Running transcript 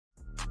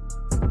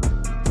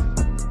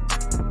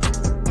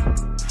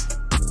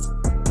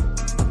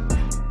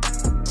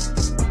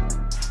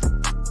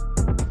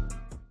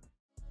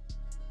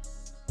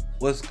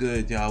What's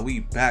good, y'all?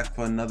 We back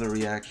for another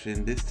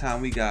reaction. This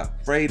time we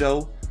got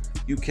Fredo,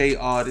 UK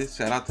artist.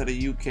 Shout out to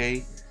the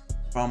UK,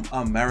 from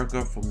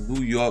America, from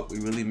New York. We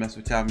really mess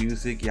with y'all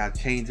music. Y'all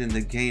changing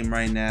the game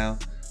right now.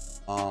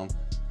 So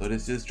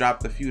this just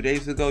dropped a few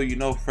days ago. You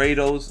know,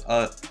 Fredo's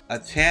a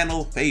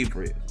channel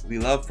favorite. We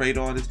love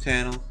Fredo on this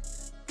channel.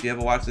 If you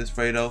ever watch this,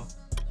 Fredo,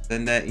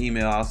 send that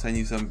email. I'll send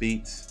you some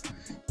beats.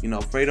 You know,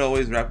 Fredo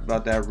always rap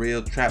about that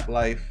real trap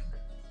life,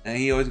 and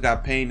he always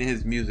got pain in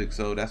his music,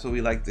 so that's what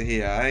we like to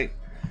hear. All right,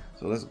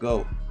 so let's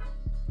go.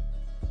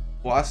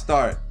 Before I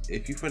start,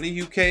 if you're from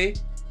the UK,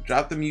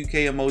 drop them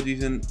UK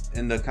emojis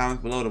in the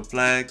comments below, the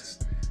flags.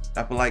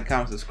 Drop a like,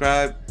 comment,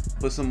 subscribe.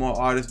 Put some more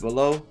artists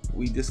below.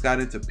 We just got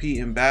into Pete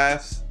and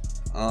Bass.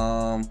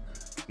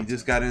 We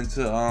just got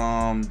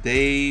into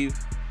Dave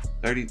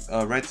 30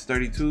 Reds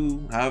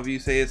 32, however you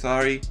say it,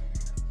 sorry.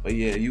 But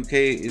yeah, UK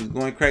is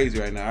going crazy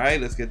right now. All right,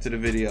 let's get to the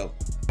video.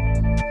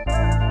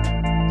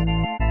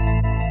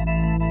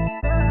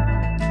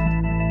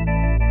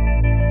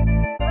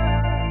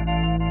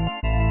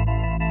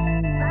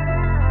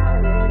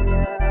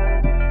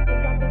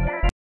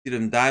 See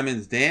them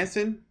diamonds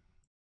dancing?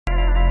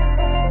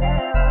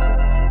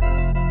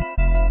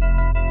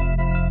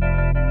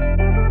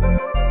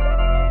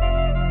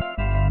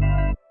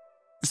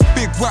 It's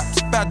big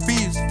raps, bad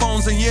beats,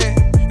 phones, and yeah.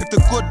 If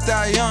the good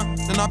die young,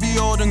 then I'll be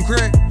old and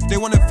grey. They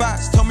want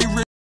advice, tell me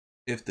really.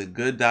 If the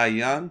good die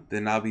young,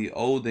 then I'll be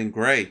old and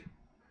gray.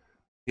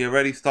 He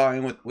already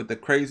starting with the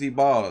crazy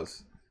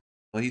bars.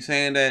 So he's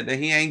saying that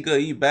he ain't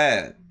good, he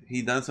bad.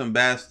 He done some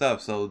bad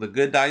stuff. So the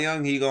good die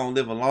young, he gonna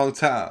live a long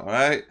time,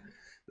 right?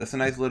 That's a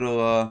nice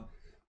little a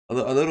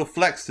little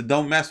flex to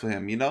don't mess with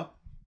him, you know?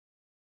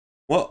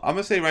 Well, I'm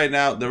gonna say right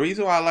now, the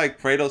reason why I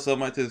like Fredo so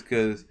much is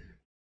because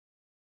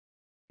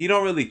he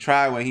don't really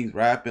try when he's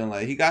rapping.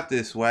 Like, he got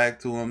this swag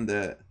to him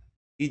that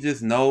he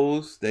just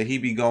knows that he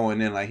be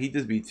going in. Like, he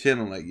just be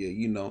chilling. Like, yeah,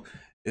 you know,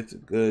 it's a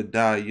good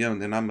die young,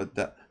 then I'm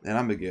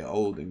gonna get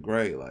old and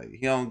gray. Like,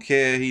 he don't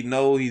care. He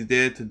know he's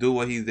there to do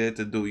what he's there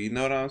to do. You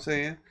know what I'm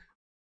saying?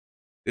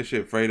 Good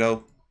shit,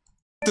 Fredo.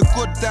 The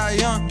good die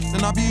young,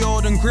 then I'll be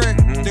old and grey.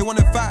 They want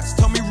advice,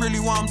 tell me really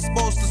what I'm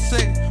supposed to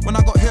say. When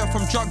I got here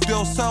from drug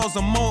deal sales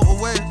and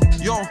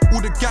motorways, yo,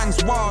 all the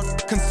gang's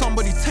wild, can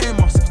somebody tame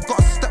us?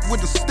 Gotta step with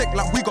the stick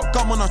like we got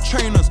gum on our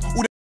trainers.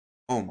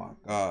 Oh my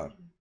god,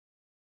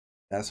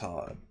 that's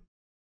hard.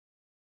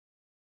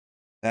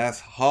 That's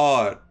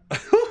hard.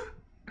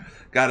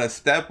 Gotta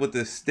step with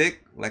the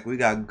stick like we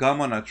got gum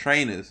on our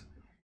trainers.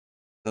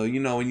 So,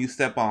 you know, when you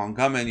step on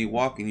gum and you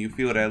walk and you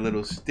feel that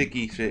little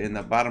sticky shit in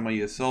the bottom of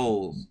your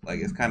soles, like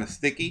it's kind of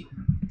sticky.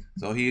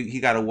 So he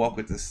got to walk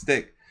with the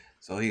stick.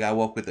 So he got to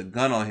walk with the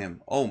gun on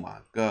him. Oh my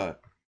god.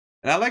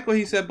 And I like what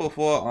he said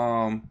before.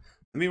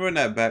 Let me run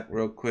that back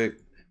real quick.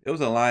 There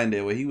was a line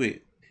there where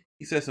he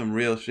said some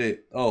real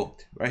shit. Oh,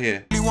 right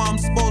here. What I'm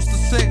supposed to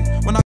say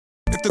when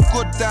if the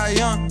good die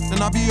young,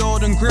 then I'll be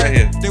old and grey. Right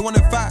here. They want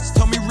advice,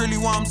 tell me really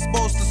what I'm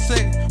supposed to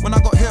say. When I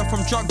got here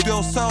from drug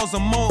deal sales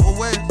and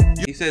motorways.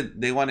 He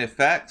said they wanted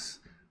facts,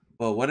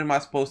 but what am I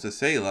supposed to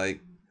say?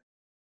 Like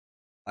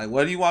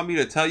what do you want me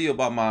to tell you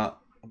about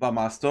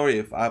my story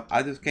if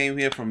I just came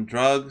here from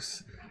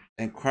drugs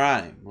and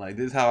crime? Like,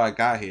 this is how I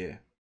got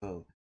here.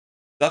 So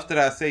stuff that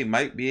I say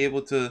might be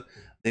able to,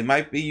 they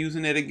might be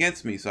using it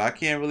against me. So I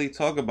can't really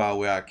talk about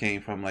where I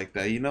came from like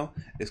that, you know?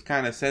 It's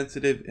kind of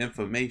sensitive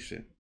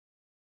information.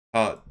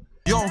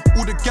 Yo,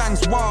 all the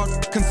gang's wild,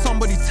 can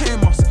somebody tame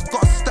us?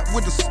 Gotta step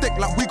with the stick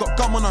like we got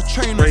gum on our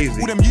trainers. Crazy.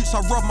 All them youths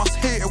I rub must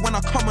hate it when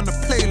I come on the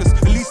playlist.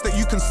 At least that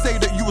you can say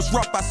that you was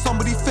robbed by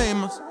somebody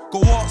famous.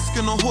 Go ask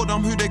in the hood,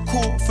 I'm who they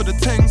call for the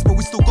things, but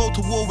we still go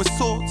to war with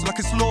swords like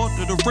it's Lord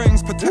of the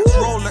Rings. Protects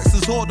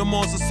Rolexes,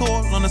 Audemars, it's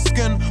all on the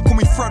skin. Call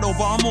me Fredo,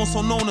 but I'm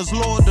also known as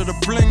Lord of the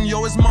Bling.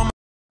 Yo, his mama.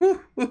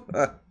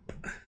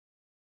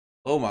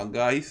 Oh my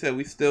god, he said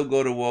we still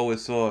go to war with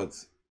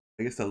swords.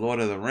 I guess the Lord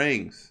of the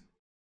Rings.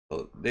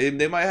 So they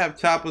might have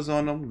choppers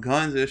on them,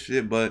 guns and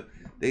shit, but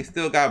they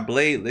still got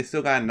blades, they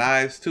still got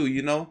knives too,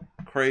 you know?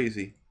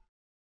 Crazy.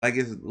 Like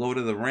it's Lord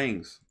of the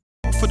Rings.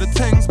 For the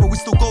things, but we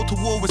still go to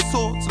war with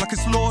swords like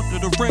it's Lord of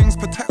the Rings.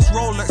 Protects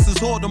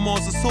Rolexes,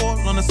 Audemars, it's all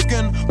on the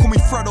skin. Call me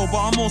Fredo, but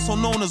I'm also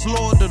known as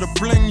Lord of the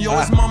Bling. Yo,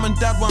 his mom and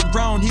dad went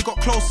round, he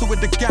got closer with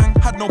the gang.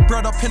 Had no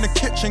bread up in the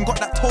kitchen, got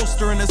that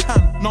toaster in his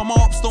hand. No, my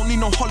ops don't need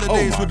no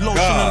holidays with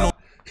lotion and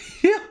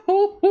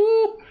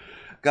no.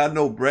 Got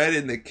no bread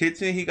in the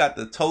kitchen. He got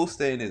the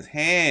toaster in his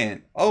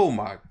hand. Oh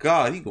my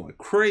god, he going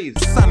crazy.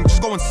 Son, just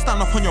go and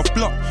stand up on your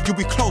block. You'll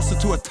be closer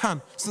to a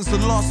tan. Since the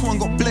last one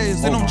got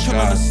blazed, they don't chill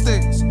on the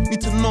sticks. Need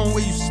to know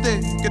where you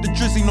stay. Get the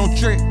drizzy, no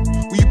Drake.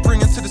 Will you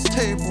bring it to this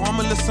table?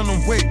 I'ma listen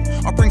and wait.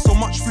 I bring so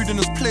much food in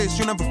this place,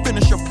 you'll never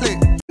finish your plate.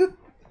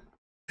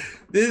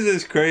 This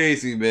is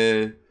crazy,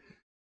 man.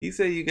 He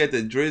said you get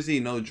the drizzy,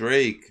 no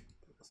Drake.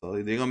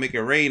 So they're gonna make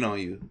it rain on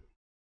you.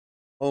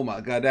 Oh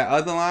my god, that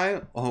other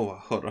line? Oh,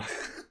 hold on.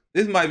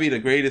 This might be the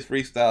greatest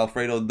freestyle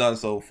Fredo done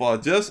so far.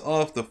 Just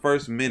off the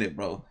first minute,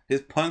 bro.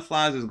 His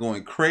punchlines is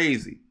going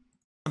crazy.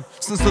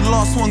 Since the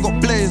last one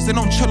got blazed, they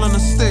don't chill in the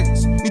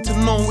States. Need to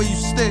know where you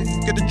stay.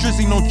 Get the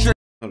drizzy, no drip.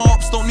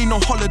 Ops don't need no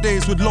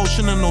holidays with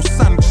lotion and no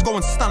sand. Just go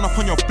and stand up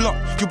on your block,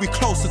 you'll be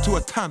closer to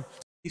a tan.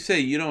 You say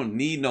you don't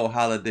need no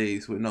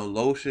holidays with no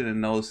lotion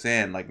and no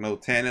sand, like no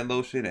tanning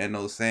lotion and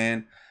no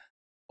sand.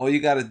 All you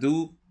gotta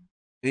do,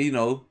 you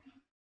know,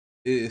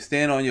 is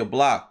stand on your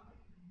block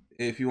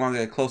if you want to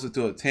get closer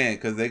to a tan,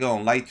 because they're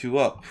gonna light you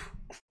up.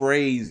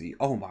 Crazy.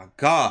 Oh my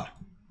God.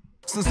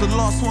 Since the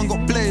last one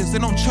got blazed, they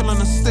don't chill in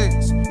the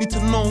States. Need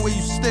to know where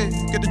you stay.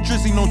 Get the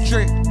drizzy, no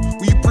Drake.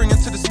 Will you bring it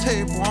to this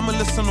table? I'ma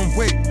listen and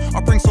wait.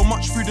 I bring so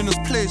much food in this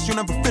place, you'll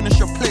never finish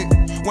your plate.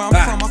 Where I'm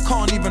from, I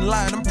can't even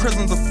lie, them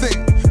prisons are fake.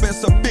 But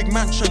it's a big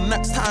mansion,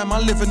 next time I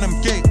live in them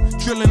gate.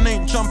 Drilling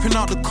ain't jumping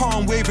out the car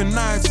and waving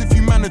knives. If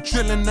you man are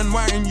drilling, then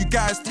why ain't you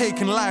guys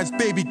taking lives?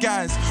 Baby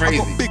guys, crazy.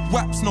 I got big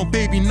waps, no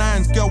baby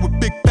nines. Girl with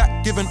big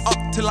back, giving up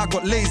till I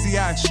got lazy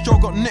eyes. Joe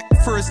got nicked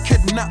for his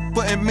kidnap,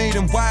 but it made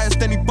him wise.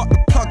 Then he butt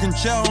the plug in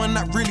jail, and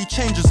that really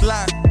changes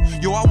life.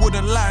 Yo, I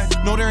wouldn't lie,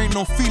 no, there ain't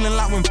no feeling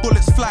like when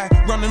bullets fly.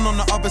 Running on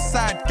the other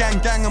side,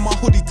 gang and my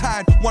hoodie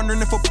tied.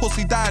 Wondering if a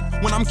pussy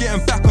died when I'm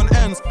getting back on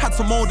ends. Had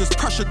some orders,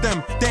 pressured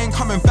them, they ain't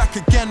coming back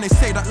again. They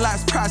say that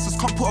life's prices,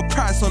 can't put a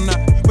price on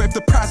that. But if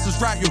the price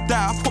is right, you'll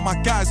die, I put my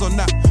guys on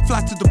that.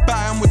 Fly to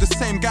Dubai, I'm with the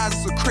same guys,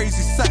 it's a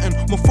crazy setting.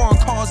 More foreign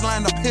cars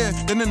lined up here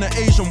than in an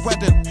Asian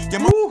wedding. Yeah,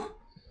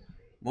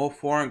 more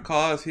foreign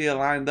cars here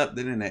lined up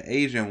than in an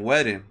Asian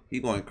wedding. He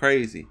going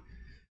crazy.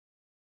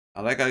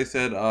 Like I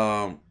said,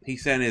 he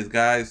sent his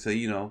guys to,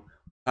 you know,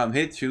 come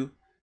hit you,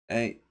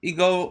 and he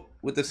go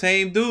with the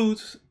same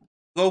dudes,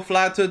 go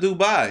fly to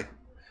Dubai.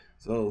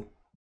 So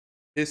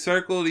his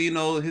circle, you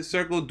know, his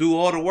circle do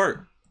all the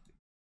work.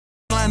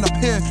 Lined up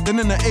here than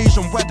in an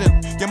Asian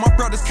wedding. Yeah, my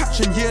brother's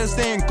catching years,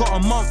 they ain't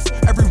got a month.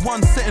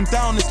 Everyone's sitting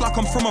down, it's like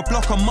I'm from a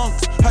block of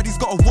monks. Heard he's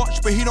got a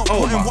watch, but he don't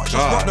put in watches,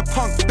 rock the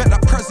punk. Bet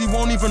that Prezi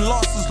won't even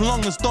last as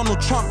long as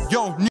Donald Trump.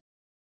 Yo.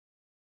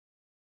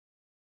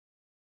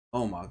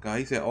 Oh my God,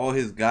 he said all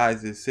his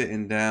guys is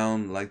sitting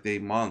down like they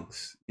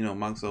monks. You know,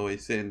 monks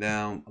always sitting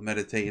down,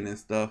 meditating and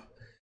stuff.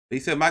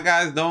 He said, my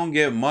guys don't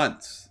get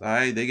months, all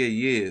right? They get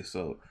years.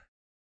 So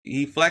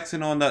he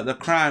flexing on the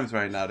crimes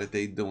right now that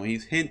they doing.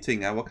 He's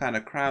hinting at what kind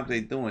of crimes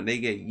they doing. They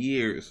get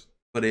years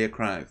for their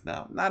crimes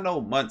now. Not no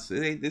months.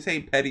 This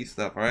ain't petty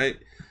stuff, all right?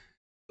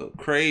 So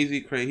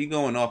crazy. He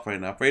going off right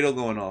now. Fredo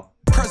going off.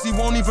 Prezi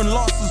won't even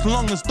last as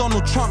long as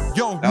Donald Trump.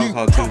 Yo, new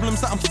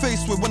problems that I'm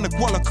faced with when the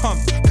guala come.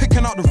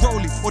 Picking out the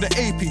rollie or the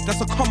AP, that's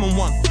a common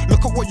one.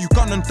 Look at what you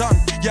gone and done.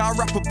 Yeah, I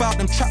rap about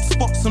them trap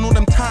spots and all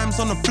them times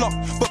on the block.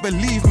 But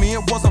believe me,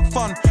 it wasn't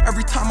fun.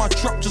 Every time I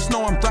drop, just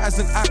know I'm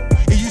rising up.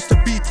 It used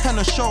to be 10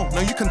 a show,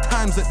 now you can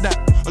times it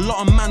that. A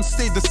lot of man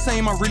stayed the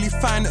same, I really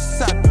find it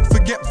sad.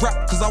 Forget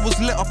rap, cause I was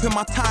lit up in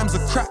my times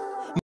of crap.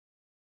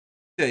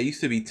 Yeah, it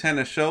used to be 10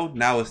 a show,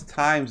 now it's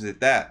times at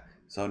that.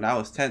 So now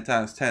it's 10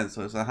 times 10,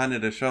 so it's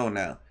 100 a show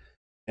now.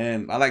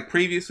 And I like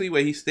previously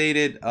where he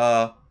stated,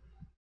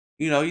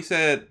 you know, he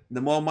said the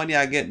more money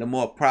I get, the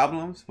more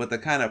problems. But the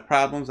kind of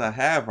problems I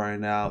have right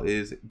now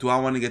is, do I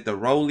want to get the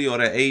rollie or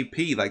the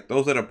AP? Like,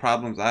 those are the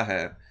problems I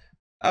have.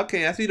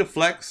 Okay, I see the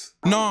flex.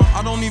 No,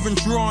 I don't even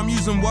draw, I'm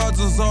using words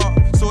as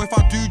art. So if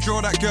I do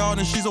draw that girl,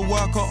 then she's a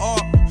work of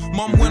art.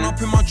 Mum went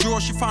up in my drawer,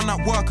 she found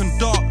that work and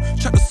dark.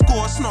 Check the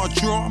score, it's not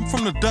a draw, I'm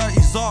from the dirty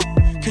Zart.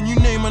 Can you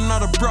name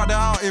another brother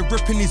out here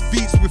ripping these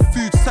beats with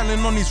food, selling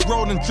on these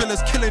rolling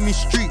drillers, killing these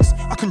streets?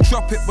 I can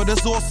drop it, but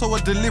there's also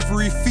a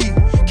delivery fee.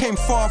 Came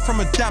far from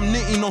a damn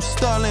nitty, no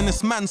Sterling,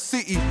 it's Man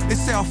City. They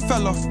say I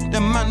fell off,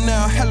 them man there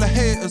are hella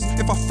haters.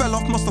 If I fell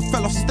off, must have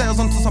fell off stairs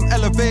onto some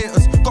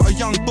elevators. Got a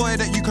young boy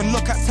that you can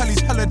look at, tell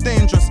he's hella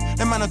dangerous.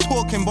 Them man are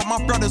talking, but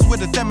my brothers with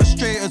the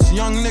demonstrators.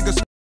 Young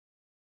niggas.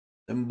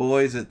 Them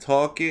boys are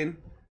talking.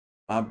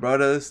 My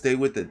brothers stay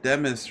with the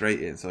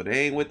demonstrating, so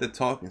they ain't with the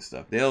talking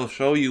stuff. They'll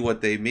show you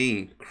what they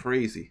mean.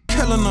 Crazy.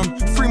 Killing them,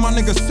 free my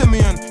nigga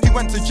Simeon. He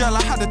went to jail,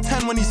 I had a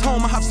 10. When he's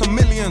home, I have some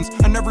millions.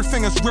 And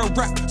everything is real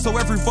rap, so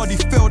everybody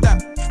feel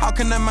that. How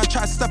can them man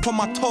try to step on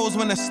my toes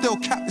when they're still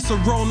capped? It's a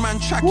grown man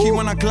tracky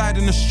when I glide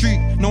in the street.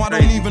 No, I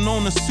don't even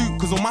own a suit,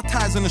 cause all my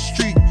ties in the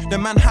street. The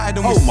man hide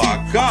and we see. Oh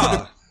my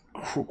God,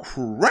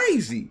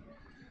 crazy.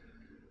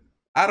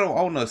 I don't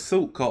own a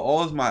suit, cause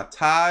all my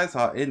ties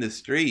are in the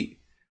street.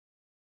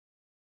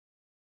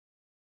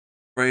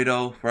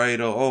 Fredo,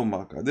 oh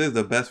my God, this is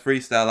the best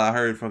freestyle I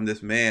heard from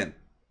this man.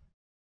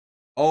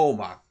 Oh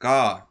my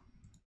God.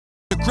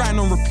 The grind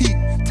on repeat,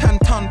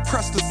 10-ton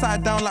pressed the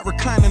side down like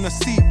reclining a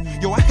seat.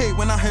 Yo, I hate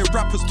when I hear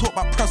rappers talk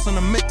about pressing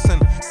and mixing.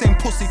 Same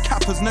pussy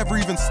cappers never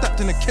even stepped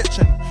in the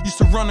kitchen. Used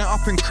to run it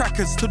up in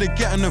crackers till they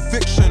get an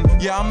eviction.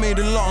 Yeah, I made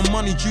a lot of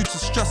money due to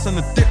stress and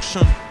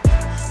addiction.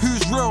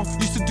 Who's real?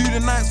 Used to do the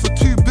nights for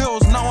 2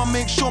 bills. Now I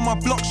make sure my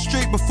block's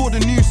straight before the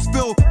news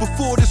spill.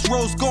 Before this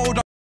rose gold.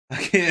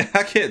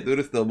 I can't do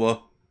this no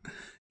more.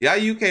 Y'all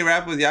UK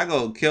rappers, y'all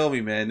gonna kill me,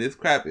 man. This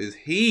crap is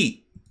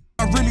heat.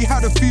 I really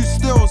had a few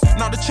stills.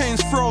 Now the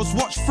chains froze,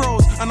 watch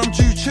froze, and I'm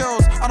due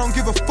chills. I don't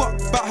give a fuck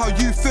about how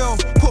you feel.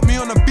 Put me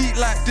on a beat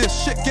like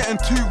this, shit getting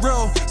too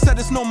real. Said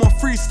it's no more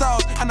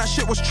freestyles, and that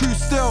shit was true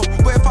still.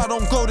 But if I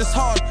don't go this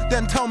hard,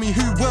 then tell me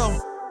who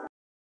will.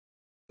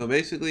 So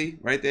basically,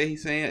 right there,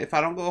 he's saying, if I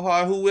don't go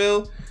hard, who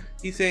will?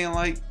 He's saying,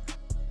 like,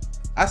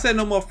 I said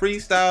no more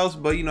freestyles,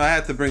 but you know, I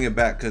had to bring it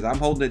back because I'm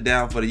holding it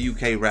down for the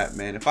UK rap,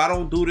 man. If I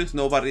don't do this,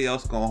 nobody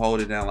else gonna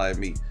hold it down like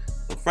me.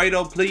 So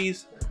Fredo,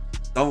 please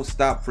don't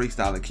stop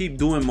freestyling. Keep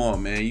doing more,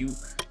 man.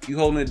 You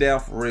holding it down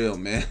for real,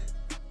 man.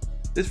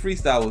 This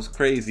freestyle was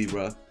crazy,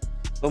 bro.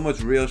 So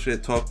much real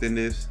shit talked in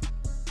this.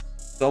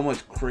 So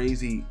much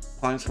crazy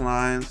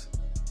punchlines.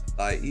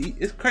 Like,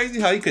 it's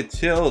crazy how he could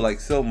chill like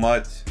so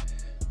much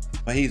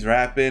when he's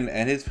rapping,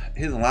 and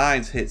his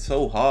lines hit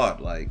so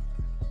hard. Like,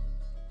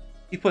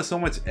 he put so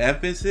much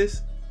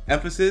emphasis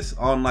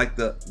on like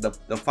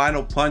the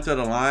final punch of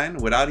the line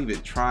without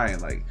even trying.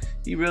 Like,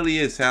 he really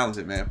is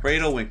talented, man.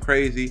 Fredo went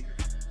crazy.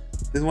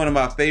 This is one of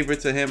my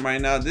favorites of him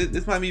right now.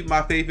 This might be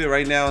my favorite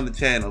right now on the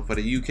channel for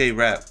the UK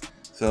rap.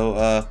 So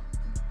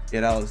yeah,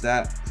 that was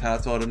that. Shout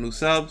out to all the new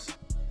subs.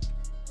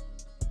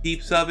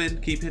 Keep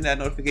subbing, keep hitting that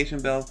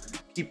notification bell,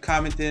 keep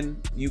commenting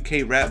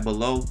UK rap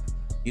below.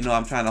 You know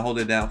I'm trying to hold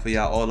it down for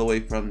y'all all the way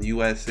from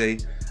USA.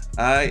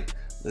 Alright,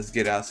 let's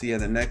get out. See you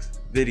in the next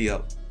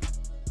video.